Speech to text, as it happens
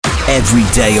Every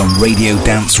day on Radio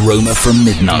Dance Roma from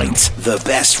midnight. The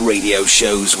best radio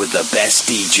shows with the best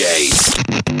DJs.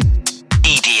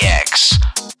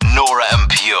 EDX, Nora and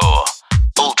Pure,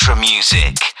 Ultra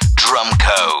Music, Drum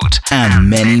Code, and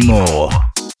many more.